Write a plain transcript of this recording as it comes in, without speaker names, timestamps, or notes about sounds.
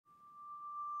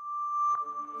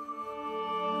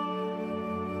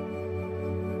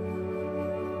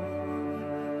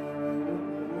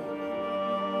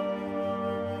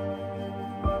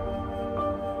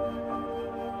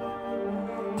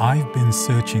I've been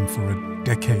searching for a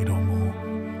decade or more.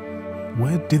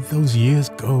 Where did those years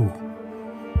go?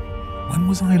 When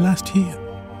was I last here?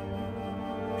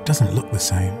 It doesn't look the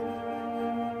same.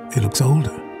 It looks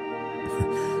older.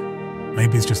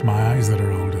 Maybe it's just my eyes that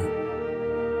are older.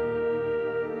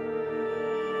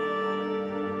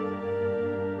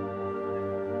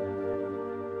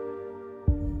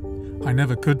 I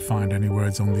never could find any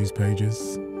words on these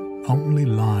pages, only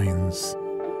lines.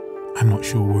 I'm not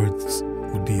sure words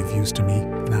would be of use to me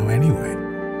now anyway.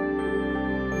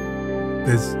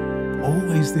 There's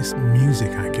always this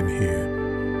music I can hear.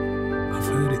 I've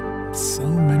heard it so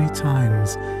many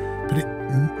times, but it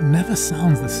never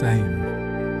sounds the same.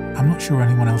 I'm not sure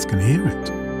anyone else can hear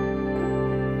it.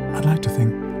 I'd like to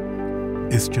think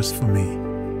it's just for me.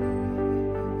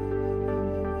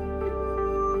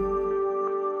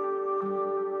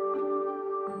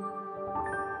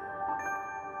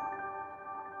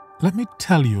 Let me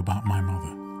tell you about my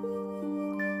mother.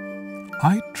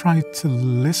 I tried to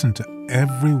listen to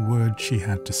every word she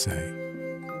had to say.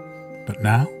 But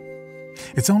now,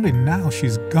 it's only now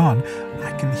she's gone,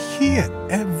 I can hear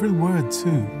every word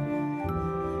too.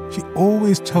 She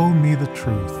always told me the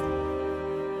truth.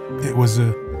 It was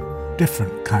a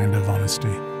different kind of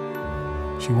honesty.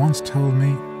 She once told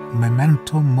me,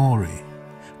 "Memento mori,"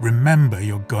 remember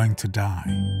you're going to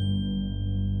die.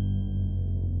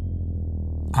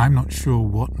 I'm not sure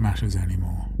what matters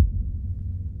anymore.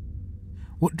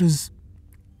 What does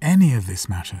any of this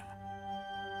matter?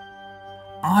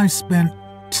 I've spent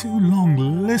too long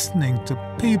listening to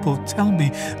people tell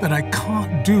me that I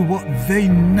can't do what they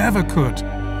never could.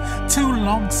 Too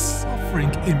long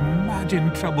suffering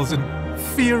imagined troubles and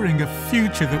fearing a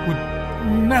future that would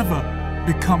never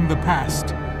become the past.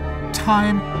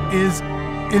 Time is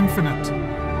infinite.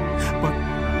 But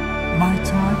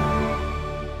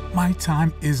my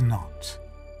time is not.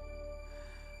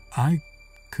 I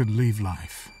could leave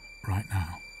life right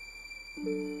now.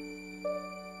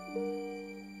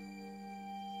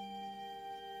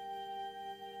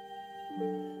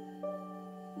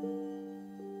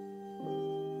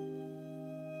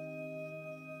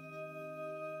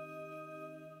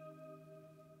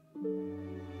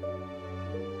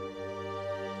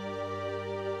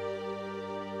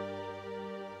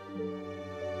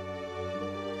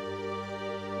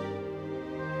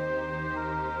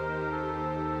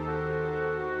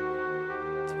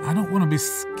 I don't want to be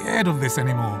scared of this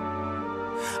anymore.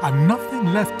 I've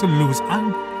nothing left to lose.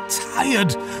 I'm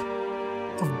tired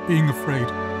of being afraid.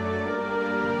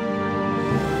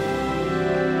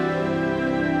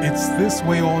 It's this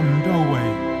way or no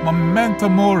way. Memento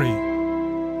mori.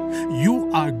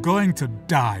 You are going to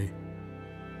die.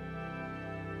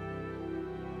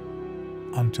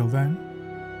 Until then,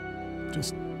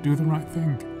 just do the right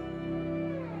thing.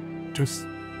 Just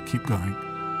keep going.